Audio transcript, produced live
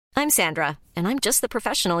I'm Sandra, and I'm just the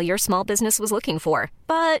professional your small business was looking for.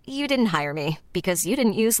 But you didn't hire me because you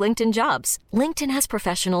didn't use LinkedIn Jobs. LinkedIn has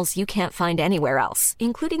professionals you can't find anywhere else,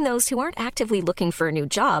 including those who aren't actively looking for a new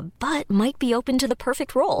job, but might be open to the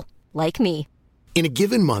perfect role, like me. In a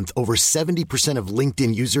given month, over 70% of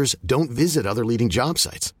LinkedIn users don't visit other leading job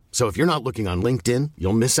sites. So if you're not looking on LinkedIn,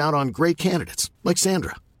 you'll miss out on great candidates like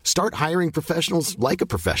Sandra. Start hiring professionals like a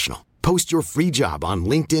professional. Post your free job on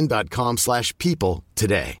linkedin.com/people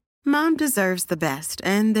today. Mom deserves the best,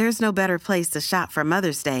 and there's no better place to shop for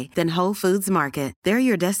Mother's Day than Whole Foods Market. They're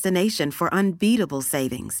your destination for unbeatable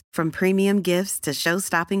savings, from premium gifts to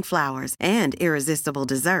show-stopping flowers and irresistible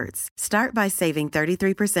desserts. Start by saving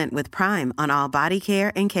 33% with Prime on all body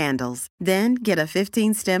care and candles. Then get a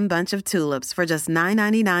 15-stem bunch of tulips for just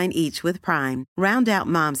 $9.99 each with Prime. Round out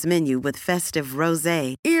Mom's menu with festive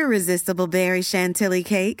rosé, irresistible berry chantilly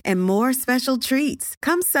cake, and more special treats.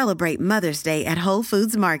 Come celebrate Mother's Day at Whole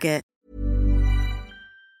Foods Market.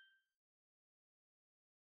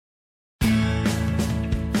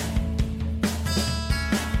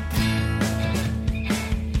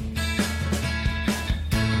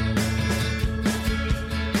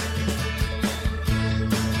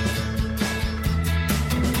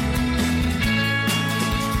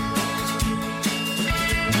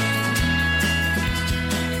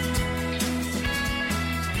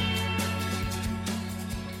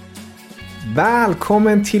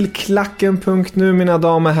 Välkommen till Klacken.nu mina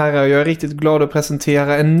damer och herrar. Jag är riktigt glad att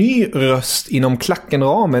presentera en ny röst inom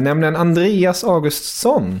Klackenramen, nämligen Andreas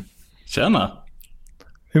Augustsson. Tjena.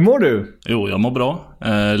 Hur mår du? Jo, jag mår bra.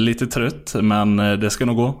 Lite trött, men det ska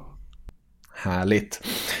nog gå. Härligt.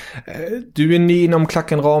 Du är ny inom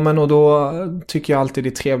Klackenramen och då tycker jag alltid det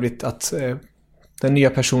är trevligt att den nya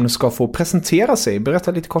personen ska få presentera sig.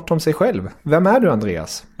 Berätta lite kort om sig själv. Vem är du,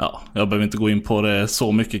 Andreas? Ja, jag behöver inte gå in på det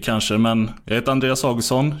så mycket kanske, men jag heter Andreas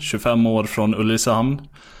Augustsson, 25 år från Ulricehamn.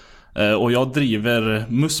 Och jag driver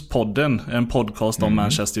Musspodden, en podcast om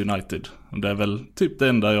Manchester United. Det är väl typ det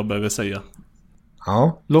enda jag behöver säga.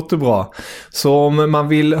 Ja, låter bra. Så om man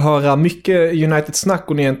vill höra mycket United-snack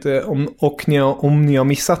och om ni har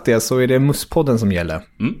missat det, så är det Musspodden som gäller.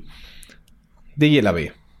 Det gillar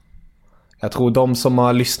vi. Jag tror de som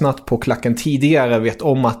har lyssnat på Klacken tidigare vet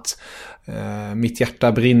om att mitt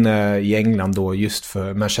hjärta brinner i England då just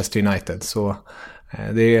för Manchester United. Så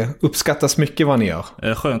det uppskattas mycket vad ni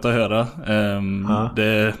gör. Skönt att höra.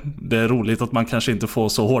 Det är roligt att man kanske inte får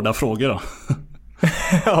så hårda frågor då.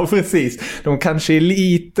 Ja, precis. De kanske är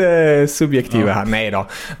lite subjektiva här. Nej då.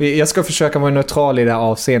 Jag ska försöka vara neutral i det här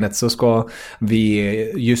avseendet, så ska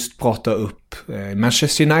vi just prata upp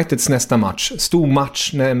Manchester Uniteds nästa match. Stor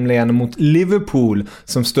match, nämligen mot Liverpool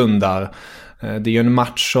som stundar. Det är ju en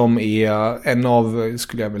match som är en av,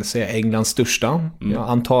 skulle jag väl säga, Englands största. Jag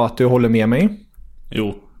antar att du håller med mig.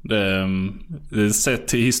 Jo, sett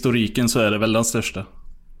till historiken så är det väl den största.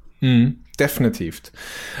 Definitivt.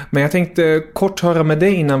 Men jag tänkte kort höra med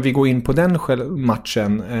dig innan vi går in på den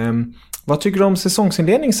matchen. Vad tycker du om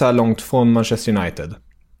säsongsinledning så här långt från Manchester United?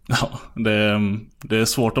 Ja, det är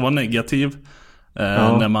svårt att vara negativ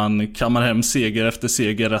när man kammar hem seger efter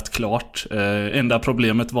seger rätt klart. Enda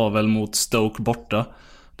problemet var väl mot Stoke borta,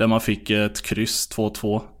 där man fick ett kryss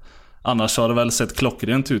 2-2. Annars har det väl sett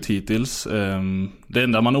klockrent ut hittills. Det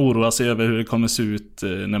enda man oroar sig över hur det kommer se ut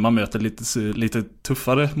när man möter lite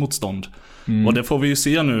tuffare motstånd. Och det får vi ju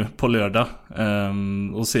se nu på lördag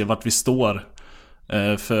och se vart vi står.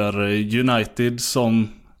 För United, som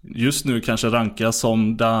just nu kanske rankas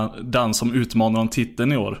som den som utmanar om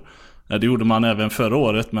titeln i år. Det gjorde man även förra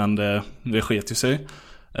året, men det sket ju sig.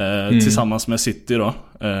 Tillsammans med City då.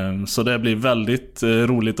 Så det blir väldigt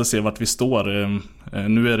roligt att se vart vi står.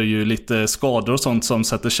 Nu är det ju lite skador och sånt som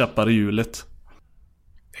sätter käppar i hjulet.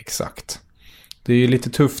 Exakt. Det är ju lite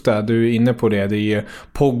tufft där, du är inne på det. Det är ju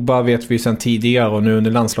Pogba, vet vi sedan tidigare, och nu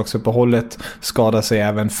under landslagsuppehållet skadar sig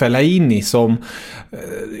även Fellaini, som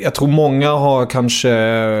jag tror många har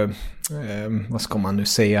kanske vad ska man nu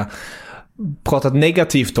säga, pratat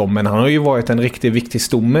negativt om, men han har ju varit en riktigt viktig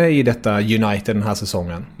stomme i detta United den här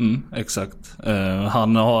säsongen. Exakt.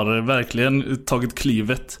 Han har verkligen tagit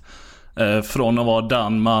klivet från att vara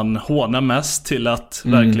den man hånar mest till att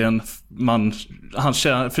verkligen han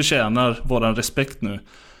förtjänar våran respekt nu.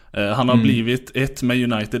 Han har blivit ett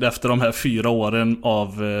med United efter de här 4 åren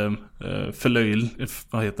av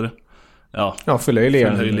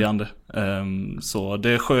förlöjligande. Så det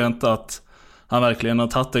är skönt att han verkligen har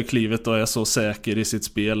tagit det klivet och är så säker i sitt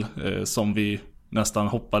spel som vi nästan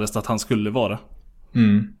hoppades att han skulle vara.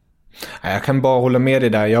 Jag kan bara hålla med dig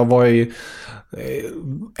där. Jag var ju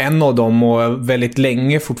en av dem, och väldigt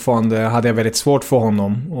länge fortfarande hade jag väldigt svårt för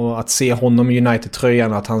honom. Och att se honom i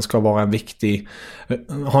United-tröjan, att han ska vara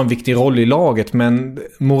ha en viktig roll i laget. Men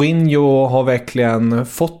Mourinho har verkligen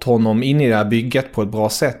fått honom in i det här bygget på ett bra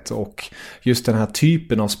sätt. Och just den här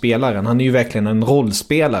typen av spelaren, han är ju verkligen en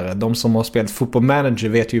rollspelare. De som har spelat Football Manager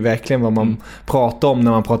vet ju verkligen vad man pratar om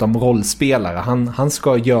när man pratar om rollspelare. Han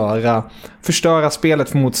ska förstöra spelet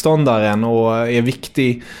för motståndaren och är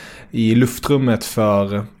viktig i luftrummet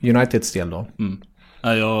för Uniteds del då.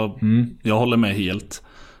 Jag håller med helt.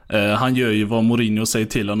 Han gör ju vad Mourinho säger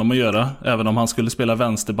till honom att göra. Även om han skulle spela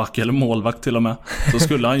vänsterback eller målvakt till och med, så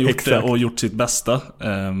skulle han gjort det och gjort sitt bästa.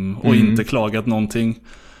 Och inte klagat någonting.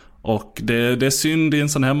 Och det är synd i en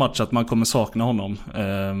sån här match att man kommer sakna honom.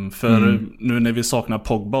 För nu när vi saknar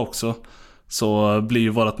Pogba också, så blir ju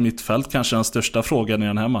vårt mittfält kanske den största frågan i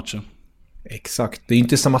den här matchen. Exakt, det är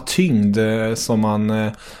inte samma tyngd som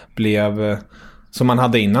man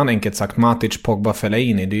hade innan, enkelt sagt. Matic, Pogba,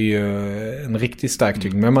 Fellaini, det är ju en riktigt stark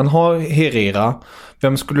tyngd. Men man har Herrera.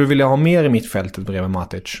 Vem skulle du vilja ha mer i mittfältet bredvid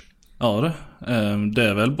Matic? Ja, det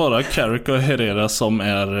är väl bara Carrick och Herrera som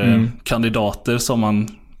är kandidater som man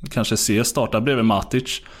kanske ser starta bredvid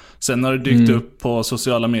Matic. Sen har det dykt upp på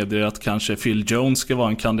sociala medier att kanske Phil Jones ska vara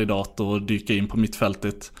en kandidat och dyka in på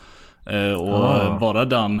mittfältet. Och vara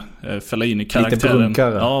den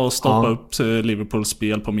Fellaini-karaktären, och stoppa upp Liverpools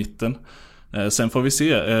spel på mitten. Sen får vi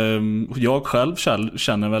se. Jag själv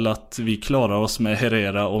känner väl att vi klarar oss med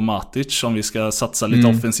Herrera och Matic om vi ska satsa lite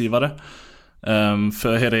offensivare.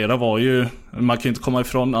 För Herrera var ju, man kan ju inte komma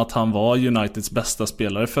ifrån att han var Uniteds bästa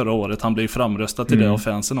spelare förra året. Han blev framröstad till det av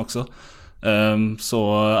fansen också.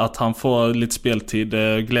 Så att han får lite speltid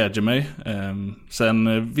glädjer mig.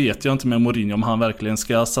 Sen vet jag inte med Mourinho om han verkligen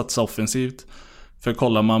ska satsa offensivt. För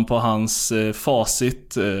kollar man på hans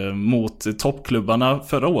facit mot toppklubbarna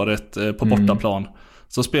förra året på bortaplan,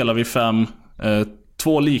 så spelar vi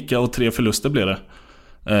 2 lika och 3 förluster blir det.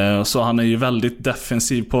 Så han är ju väldigt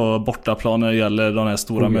defensiv på bortaplan när det gäller de här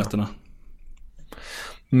stora mötena.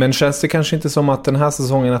 Men känns det kanske inte som att den här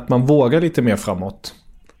säsongen att man vågar lite mer framåt?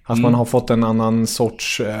 Att man har fått en annan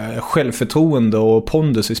sorts självförtroende och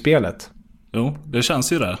pondus i spelet? Jo, det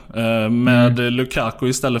känns ju det. Med Lukaku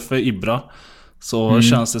istället för Ibra så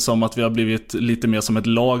känns det som att vi har blivit lite mer som ett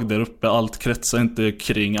lag där uppe. Allt kretsar inte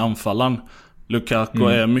kring anfallaren. Lukaku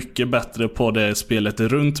är mycket bättre på det spelet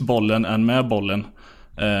runt bollen än med bollen.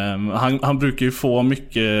 Han brukar ju få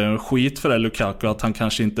mycket skit för det, Lukaku, att han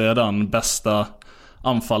kanske inte är den bästa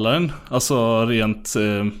anfallaren, alltså rent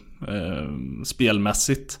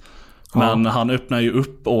spelmässigt. Men han öppnar ju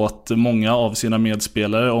upp åt många av sina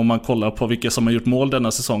medspelare. Om man kollar på vilka som har gjort mål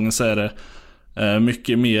denna säsongen, så är det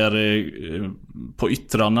mycket mer på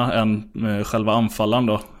yttrarna än själva anfallaren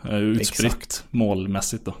då, utspritt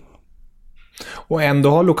målmässigt då. Och ändå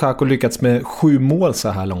har Lukaku lyckats med 7 mål så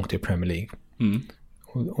här långt i Premier League.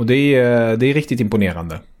 Och det är riktigt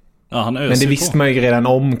imponerande. Ja, men det visste man ju redan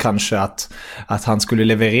om kanske att han skulle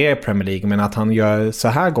leverera i Premier League. Men att han gör så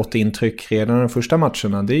här gott intryck redan de första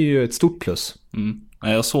matcherna, det är ju ett stort plus.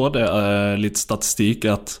 Jag såg det lite statistik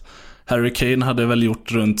att Harry Kane hade väl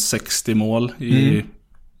gjort runt 60 mål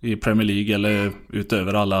i Premier League eller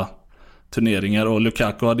utöver alla turneringar. Och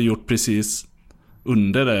Lukaku hade gjort precis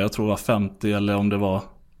under det, jag tror det var 50 eller om det var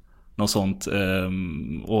något sånt.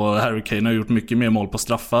 Och Harry Kane har gjort mycket mer mål på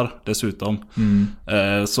straffar dessutom.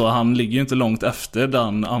 Så han ligger ju inte långt efter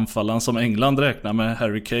den anfallaren som England räknar med,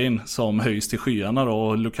 Harry Kane, som höjs till skyarna då.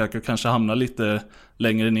 Och Lukaku kanske hamnar lite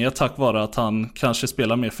längre ner tack vare att han kanske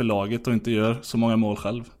spelar mer för laget och inte gör så många mål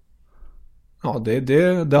själv. Ja,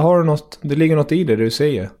 det har något, det ligger något i det du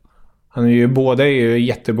säger. Han är ju båda är ju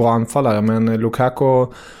jättebra anfallare, men Lukaku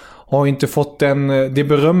har inte fått det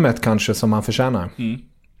berömmet kanske som han förtjänar.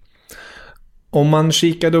 Om man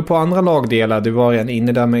kikar då på andra lagdelar, det var en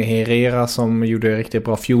inne där med Herrera som gjorde en riktigt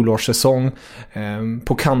bra fjolårssäsong.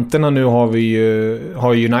 På kanterna nu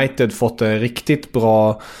har United fått det riktigt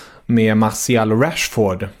bra med Martial och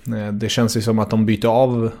Rashford. Det känns ju som att de byter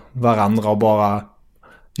av varandra och bara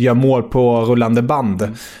gör mål på rullande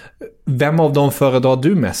band. Vem av dem föredrar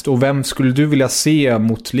du mest? Och vem skulle du vilja se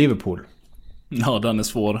mot Liverpool? Ja, den är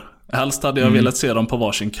svår. Helst hade jag velat se dem på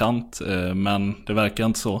varsin kant, men det verkar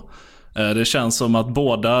inte så. Det känns som att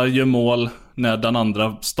båda gör mål när den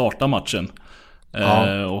andra startar matchen.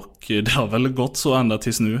 Och det har väl gått så ända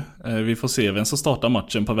tills nu. Vi får se vem som startar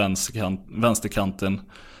matchen på vänsterkanten.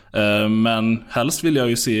 Men helst vill jag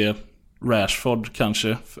ju se Rashford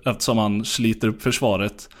kanske, eftersom han sliter upp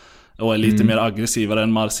försvaret och är lite mer aggressivare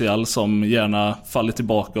än Martial, som gärna faller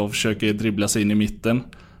tillbaka och försöker dribbla sig in i mitten.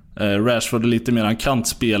 Rashford är lite mer en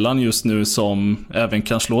kantspelaren just nu, som även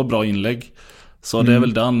kan slå bra inlägg. Så det är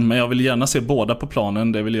väl den. Men jag vill gärna se båda på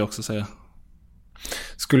planen, det vill jag också säga.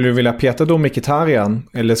 Skulle du vilja peta då Mkhitaryan?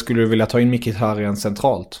 Eller skulle du vilja ta in Mkhitaryan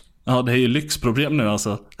centralt? Ja, det är ju lyxproblem nu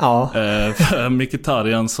alltså. Ja. För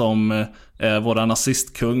Mkhitaryan som är våran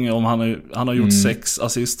assistkung, om han har gjort 6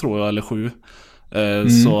 assist tror jag, eller 7.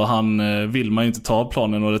 Så han vill man ju inte ta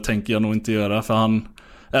planen, och det tänker jag nog inte göra. För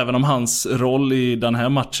även om hans roll i den här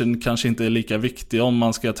matchen kanske inte är lika viktig om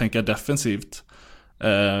man ska tänka defensivt,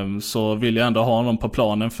 så vill jag ändå ha honom på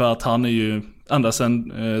planen. För att han är ju ända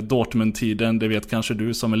sedan Dortmund-tiden, det vet kanske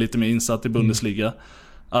du som är lite mer insatt i Bundesliga,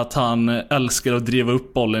 att han älskar att driva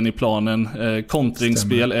upp bollen i planen.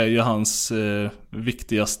 Kontringsspel är ju hans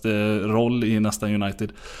viktigaste roll i nästan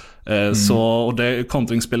United. Och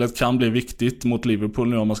kontringsspelet kan bli viktigt mot Liverpool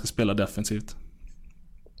nu om man ska spela defensivt.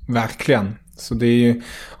 Verkligen. Så det är ju,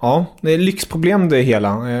 det är lyxproblem det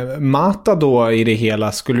hela. Mata då i det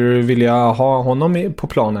hela, skulle du vilja ha honom på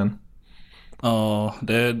planen? Ja,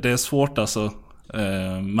 det är svårt alltså.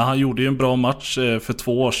 Men han gjorde ju en bra match för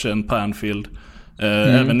 2 år sedan på Anfield.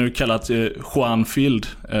 Även nu kallat Juanfield,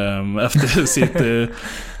 efter sitt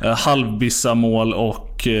halvbissa mål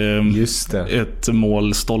och ett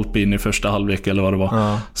mål stolpe in i första halvlek eller vad det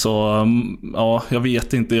var. Så jag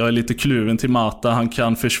vet inte, jag är lite kluven till Mata. Han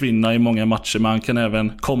kan försvinna i många matcher, men han kan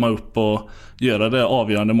även komma upp och göra det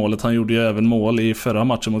avgörande målet. Han gjorde ju även mål i förra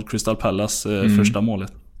matchen mot Crystal Palace, första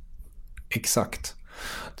målet. Exakt.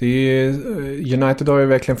 United har ju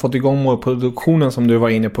verkligen fått igång målproduktionen som du var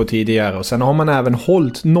inne på tidigare. Och sen har man även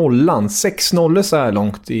hållit nollan. 6-0 så här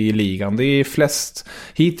långt i ligan. Det är flest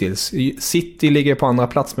hittills. City ligger på andra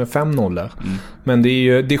plats med 5-0. Men det är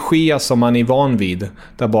ju det sker som man är van vid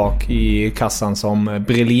där bak i kassan som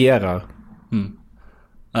briljerar.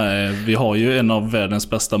 Vi har ju en av världens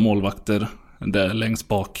bästa målvakter där längst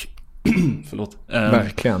bak. Förlåt.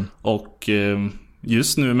 Verkligen. Och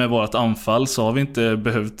just nu med vårt anfall så har vi inte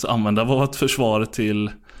behövt använda vårt försvar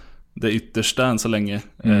till det yttersta än så länge.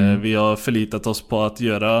 Vi har förlitat oss på att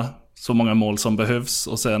göra så många mål som behövs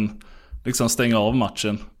och sen liksom stänga av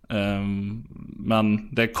matchen.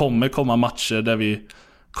 Men det kommer komma matcher där vi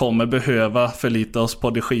kommer behöva förlita oss på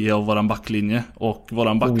De Gea och våran backlinje. Och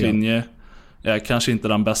våran backlinje är kanske inte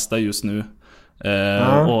den bästa just nu.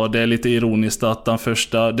 Och det är lite ironiskt att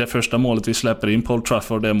det första målet vi släpper in på Old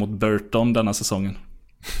Trafford är mot Burton denna säsongen.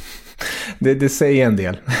 Det säger en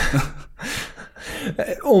del.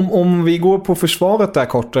 Om vi går på försvaret där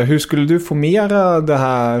korta, hur skulle du formera det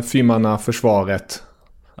här fyrmannaförsvaret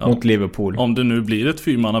mot Liverpool? Om det nu blir ett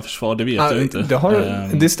fyrmannaförsvar, det vet jag inte.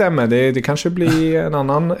 Det stämmer, det kanske blir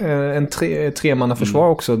en tremannaförsvar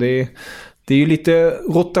också. Det är ju lite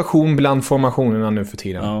rotation bland formationerna nu för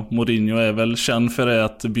tiden. Ja, Mourinho är väl känd för det,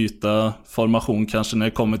 att byta formation kanske när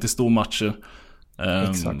det kommer till stormatcher.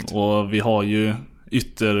 Exakt. Och vi har ju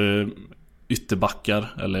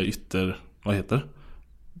ytterbackar, eller vad heter det?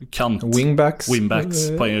 Wingbacks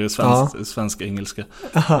på svenska engelska.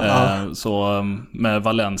 Så med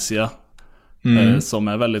Valencia som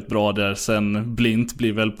är väldigt bra där. Sen Blint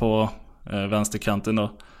blir väl på vänsterkanten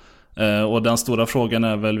då. Och den stora frågan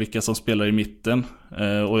är väl vilka som spelar i mitten.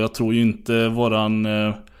 Och jag tror ju inte våran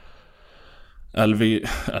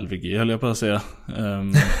LVG höll jag på att säga.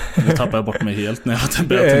 Nu tappar jag bort mig helt när jag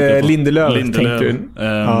börjar tänka på Lindelöf.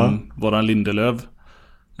 Våran Lindelöf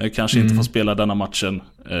kanske inte får spela denna matchen,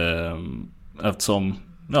 eftersom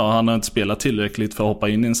han har inte spelat tillräckligt för att hoppa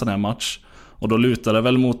in i en sån här match. Och då lutar det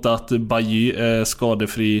väl mot att Bailly är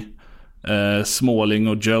skadefri, Smalling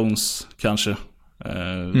och Jones kanske.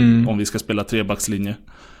 Om vi ska spela trebackslinje.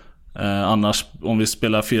 Annars om vi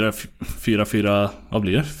spelar 4-4, vad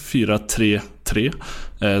blir det?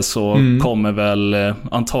 4-3-3, så kommer väl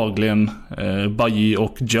antagligen Bailly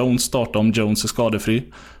och Jones starta om Jones är skadefri.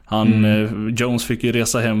 Jones fick ju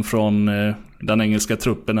resa hem från den engelska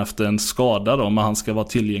truppen efter en skada då, men han ska vara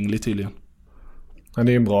tillgänglig tydligen. Ja,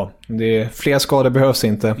 det är bra. Fler skador behövs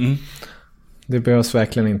inte. Det behövs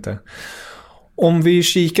verkligen inte. Om vi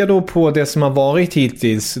kikar då på det som har varit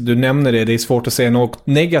hittills, du nämner det är svårt att säga något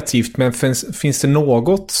negativt, men finns det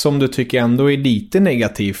något som du tycker ändå är lite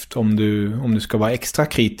negativt om du ska vara extra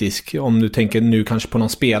kritisk? Om du tänker nu kanske på någon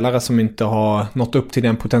spelare som inte har nått upp till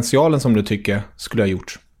den potentialen som du tycker skulle ha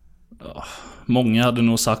gjort? Många hade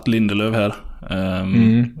nog sagt Lindelöf här.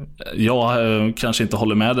 Jag kanske inte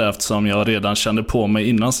håller med där, eftersom jag redan kände på mig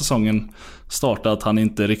innan säsongen startade att han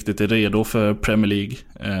inte riktigt är redo för Premier League.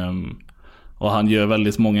 Och han gör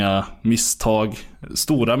väldigt många misstag,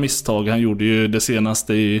 stora misstag. Han gjorde ju det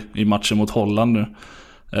senaste i matchen mot Holland nu,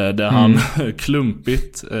 där han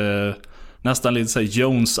klumpigt, nästan lite så här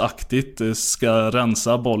Jones-aktigt, ska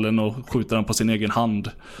rensa bollen och skjuta den på sin egen hand.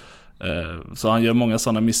 Så han gör många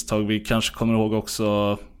sådana misstag. Vi kanske kommer ihåg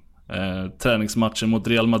också träningsmatchen mot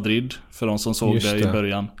Real Madrid, för de som såg det i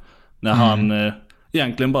början. När han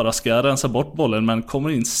egentligen bara ska rensa bort bollen, men kommer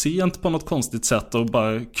in sent på något konstigt sätt och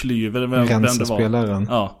bara klyver vem det var. Spelaren.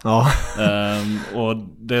 Ja. Och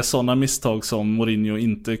det är sådana misstag som Mourinho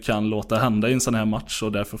inte kan låta hända i en sån här match,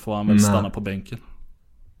 och därför får han väl stanna på bänken.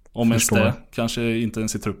 Om ens det, kanske inte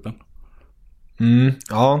ens i truppen.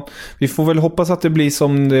 Ja, vi får väl hoppas att det blir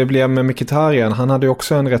som det blev med Mkhitaryan. Han hade ju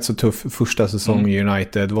också en rätt så tuff första säsong i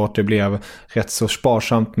United, vart det blev rätt så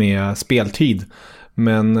sparsamt med speltid.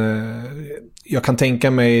 Men jag kan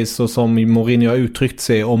tänka mig, så som Mourinho har uttryckt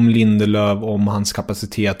sig om Lindelöf, om hans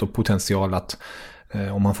kapacitet och potential, att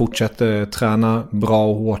om han fortsätter träna bra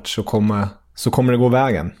och hårt så kommer det gå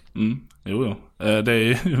vägen. Jo.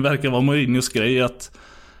 Det verkar vara Mourinhos grej att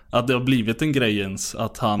det har blivit en grej ens,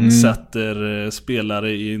 att han sätter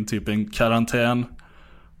spelare i en karantän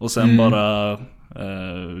och sen bara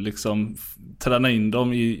liksom träna in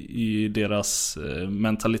dem i deras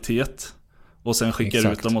mentalitet och sen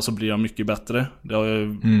skickar ut dem, och så blir de mycket bättre. Det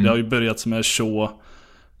har ju börjat med Shaw.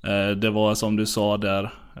 Det var som du sa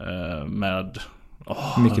där med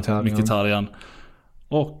Mkhitaryan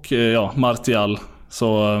och Martial.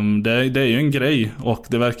 Så det är ju en grej, och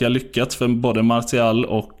det verkar lyckat för både Martial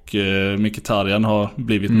och Mkhitaryan har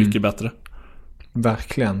blivit mycket bättre.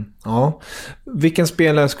 Verkligen. Ja. Vilken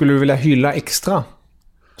spelare skulle du vilja hylla extra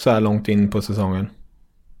så här långt in på säsongen?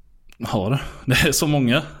 Ja, det är så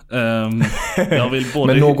många. Jag vill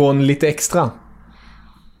Men någon lite extra?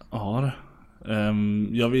 Ja,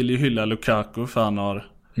 jag vill ju hylla Lukaku, för han har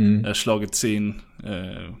slagit sin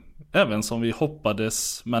även som vi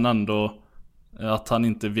hoppades, men ändå att han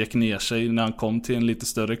inte vek ner sig när han kom till en lite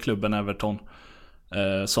större klubb än Everton.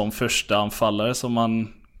 Som första anfallare som han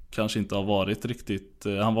kanske inte har varit riktigt.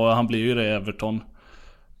 Han blir ju det i Everton.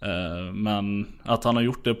 Men att han har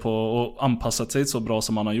gjort det och anpassat sig så bra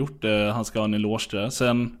som han har gjort det, han ska ha en eloge där.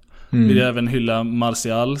 Sen vill jag även hylla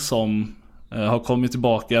Martial, som har kommit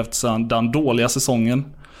tillbaka efter den dåliga säsongen.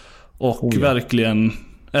 Och verkligen,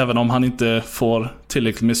 även om han inte får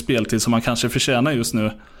tillräckligt med speltid som han kanske förtjänar just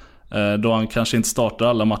nu, då han kanske inte startar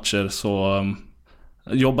alla matcher, så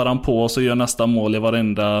jobbar han på och så gör nästa mål i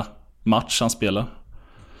varenda match han spelar.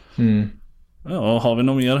 Ja, har vi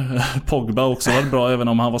nog mer? Pogba också var bra, även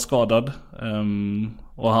om han var skadad.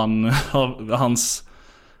 Och hans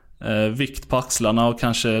vikt på axlarna har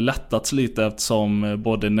kanske lättats lite, eftersom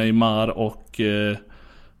både Neymar och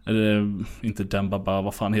inte Dembaba,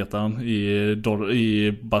 vad fan heter han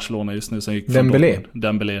i Barcelona just nu, som gick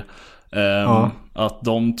Dembélé. Att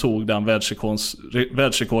de tog den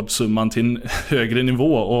världsrekordsumman till en högre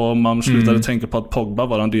nivå, och man slutade tänka på att Pogba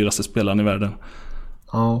var den dyraste spelaren i världen.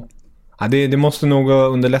 Ja, det måste nog ha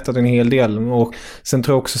underlättat en hel del. Och sen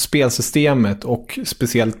tror jag också spelsystemet, och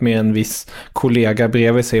speciellt med en viss kollega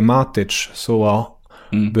bredvid sig, Matic, så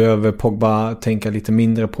behöver Pogba tänka lite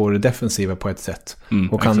mindre på det defensiva på ett sätt.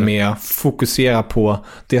 Och kan mer fokusera på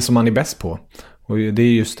det som han är bäst på. Och det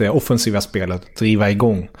är just det offensiva spelet, driva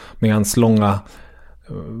igång med hans långa,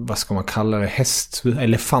 vad ska man kalla det,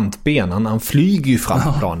 elefantben. Han flyger ju fram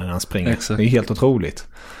på planen när han springer. Det är helt otroligt.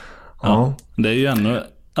 Ja. Det är ju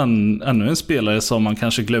ännu en spelare som man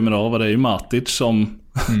kanske glömmer av, och det är ju Matic som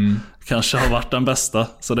kanske har varit den bästa.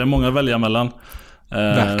 Så det är många att välja mellan.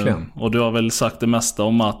 Verkligen. Och du har väl sagt det mesta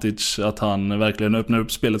om Matic, att han verkligen öppnar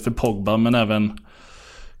upp spelet för Pogba, men även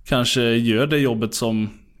kanske gör det jobbet som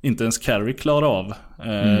inte ens Carey klarar av.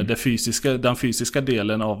 Den fysiska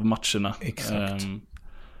delen av matcherna. Exakt.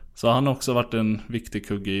 Så han har också varit en viktig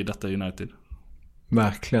kugge i detta United.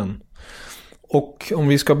 Verkligen. Och om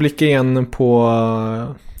vi ska blicka igen på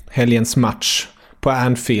helgens match på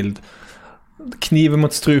Anfield. Kniven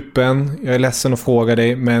mot strupen. Jag är ledsen att fråga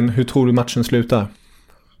dig, men hur tror du matchen slutar?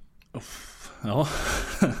 Ja,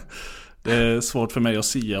 det är svårt för mig att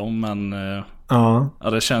säga om, men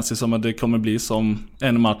det känns ju som att det kommer bli som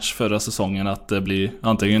en match förra säsongen, att det blir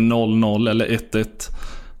antingen 0-0 eller 1-1.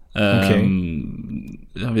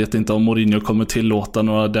 Jag vet inte om Mourinho kommer tillåta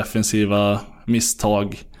några defensiva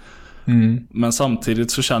misstag. Men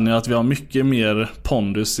samtidigt så känner jag att vi har mycket mer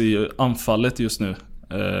pondus i anfallet just nu.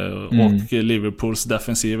 Och Liverpools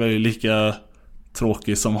defensiv är ju lika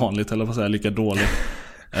tråkig som vanligt, eller vad säger, lika dålig.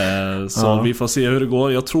 Så vi får se hur det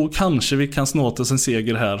går. Jag tror kanske vi kan snå oss en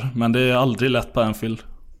seger här, men det är aldrig lätt på Anfield.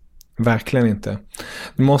 Verkligen inte.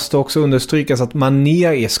 Det måste också understrykas att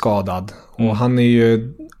Mané är skadad, och han är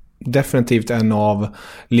ju definitivt en av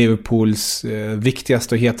Liverpools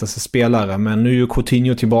viktigaste och hetaste spelare. Men nu är ju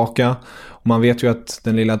Coutinho tillbaka, och man vet ju att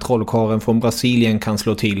den lilla trollkarlen från Brasilien kan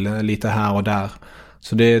slå till lite här och där.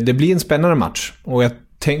 Så det blir en spännande match, och jag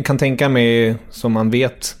kan tänka mig, som man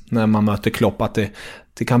vet när man möter Klopp, att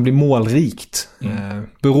det kan bli målrikt.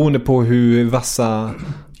 Beroende på hur vassa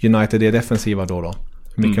United är defensiva då.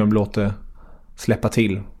 Hur mycket de låter släppa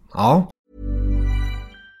till. Ja.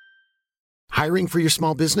 Hiring for your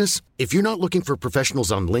small business? If you're not looking for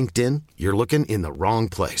professionals on LinkedIn, you're looking in the wrong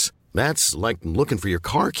place. That's like looking for your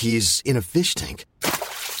car keys in a fish tank.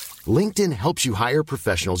 LinkedIn helps you hire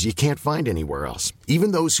professionals you can't find anywhere else,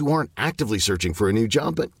 even those who aren't actively searching for a new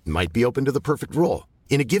job but might be open to the perfect role.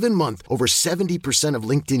 In a given month, over 70% of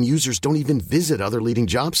LinkedIn users don't even visit other leading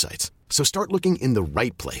job sites. So start looking in the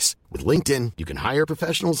right place. With LinkedIn, you can hire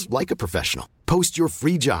professionals like a professional. Post your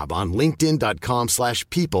free job on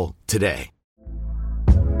linkedin.com/people today.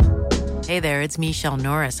 Hey there, it's Michelle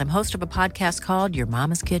Norris. I'm host of a podcast called Your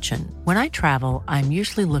Mama's Kitchen. When I travel, I'm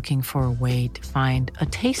usually looking for a way to find a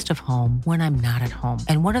taste of home when I'm not at home.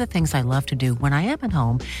 And one of the things I love to do when I am at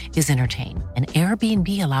home is entertain. And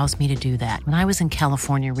Airbnb allows me to do that. When I was in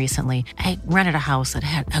California recently, I rented a house that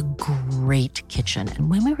had a great kitchen.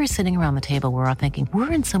 And when we were sitting around the table, we were all thinking,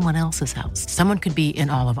 we're in someone else's house. Someone could be in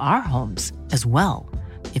all of our homes as well.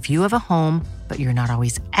 If you have a home, but you're not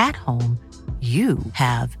always at home, you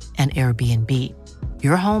have an Airbnb.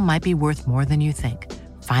 Your home might be worth more than you think.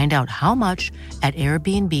 Find out how much at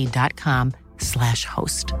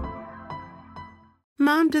airbnb.com/host.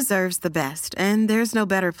 Mom deserves the best, and there's no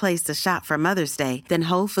better place to shop for Mother's Day than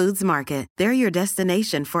Whole Foods Market. They're your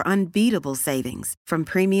destination for unbeatable savings, from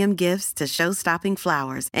premium gifts to show-stopping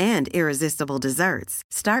flowers and irresistible desserts.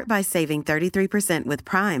 Start by saving 33% with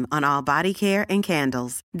Prime on all body care and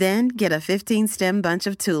candles. Then get a 15-stem bunch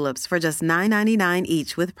of tulips for just $9.99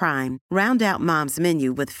 each with Prime. Round out Mom's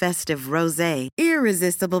menu with festive rosé,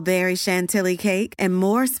 irresistible berry chantilly cake, and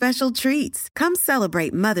more special treats. Come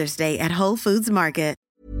celebrate Mother's Day at Whole Foods Market.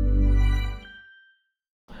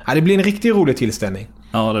 Ja, det blir en riktigt rolig tillställning.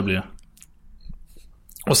 Ja, det blir.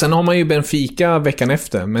 Och sen har man ju Benfica veckan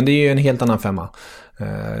efter, men det är ju en helt annan femma.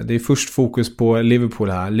 Det är först fokus på Liverpool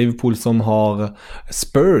här. Liverpool som har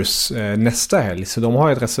Spurs nästa helg, så de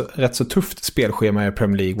har ett rätt så tufft spelschema i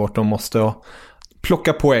Premier League vart de måste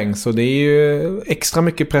plocka poäng, så det är ju extra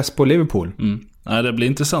mycket press på Liverpool. Ja, det blir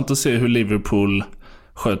intressant att se hur Liverpool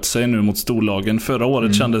sköt sig nu mot storlagen. Förra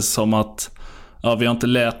året kändes det som att vi har inte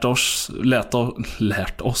lärt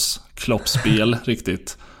oss Klopp-spel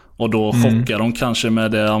riktigt. Och då chockar de kanske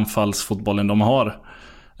med det anfallsfotbollen de har.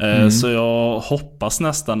 Så jag hoppas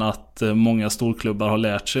nästan att många storklubbar har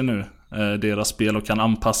lärt sig nu deras spel och kan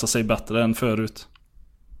anpassa sig bättre än förut.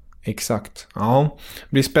 Exakt. Ja,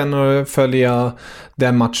 det blir spännande att följa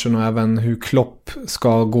den matchen och även hur Klopp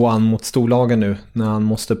ska gå an mot storlagen nu när han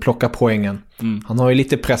måste plocka poängen. Han har ju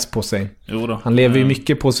lite press på sig. Han lever ju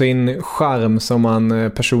mycket på sin charm som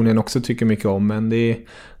man personligen också tycker mycket om, men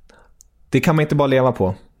det kan man inte bara leva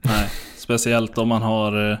på. Nej, speciellt om man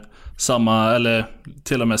har samma eller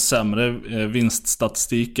till och med sämre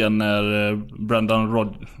vinststatistik än när Brendan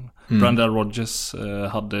Rodgers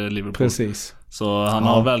hade Liverpool. Precis. Så han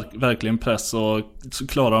har verkligen press, och så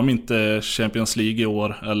klarar de inte Champions League i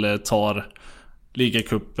år eller tar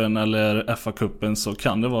ligacupen eller FA-cupen, så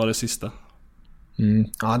kan det vara det sista.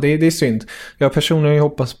 Ja, det är synd. Jag personligen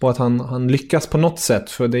hoppas på att han lyckas på något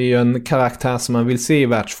sätt, för det är ju en karaktär som man vill se i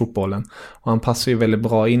världsfotbollen. Och han passar ju väldigt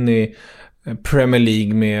bra in i Premier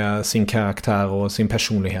League med sin karaktär och sin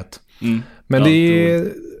personlighet. Men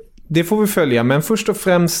det får vi följa. Men först och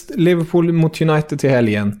främst Liverpool mot United till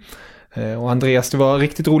helgen. Och Andreas, det var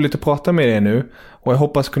riktigt roligt att prata med dig nu. Och jag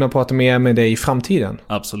hoppas kunna prata mer med dig i framtiden.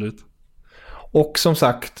 Absolut. Och som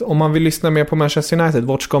sagt, om man vill lyssna mer på Manchester United,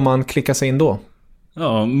 vart ska man klicka sig in då?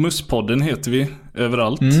 Ja, Musspodden heter vi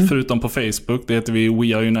överallt, förutom på Facebook. Det heter vi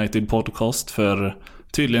We Are United Podcast, för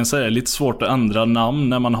tydligen så är det lite svårt att ändra namn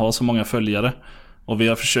när man har så många följare. Och vi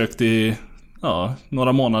har försökt i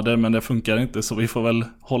några månader, men det funkar inte, så vi får väl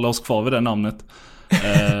hålla oss kvar vid det namnet.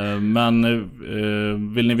 Men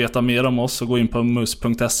vill ni veta mer om oss så gå in på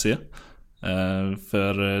mus.se,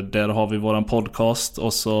 för där har vi våran podcast,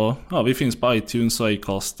 och så vi finns på iTunes och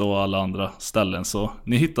Acast och alla andra ställen, så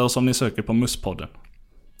ni hittar oss om ni söker på Muspodden.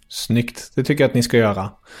 Snyggt, det tycker jag att ni ska göra.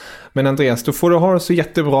 Men Andreas, då får du ha det så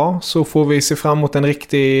jättebra, så får vi se fram emot en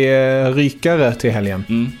riktig rykare till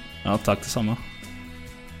helgen. Ja, tack detsamma.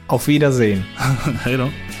 Auf Wiedersehen. Hej då.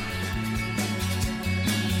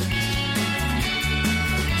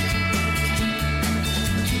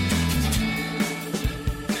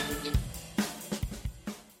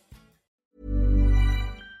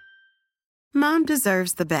 Mom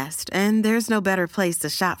deserves the best, and there's no better place to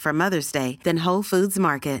shop for Mother's Day than Whole Foods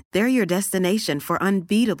Market. They're your destination for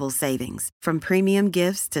unbeatable savings, from premium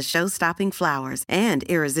gifts to show-stopping flowers and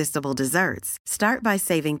irresistible desserts. Start by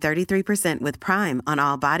saving 33% with Prime on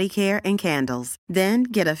all body care and candles. Then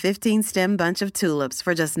get a 15-stem bunch of tulips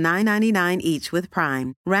for just $9.99 each with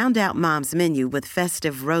Prime. Round out Mom's menu with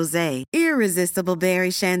festive rosé, irresistible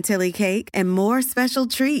berry chantilly cake, and more special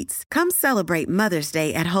treats. Come celebrate Mother's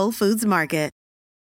Day at Whole Foods Market.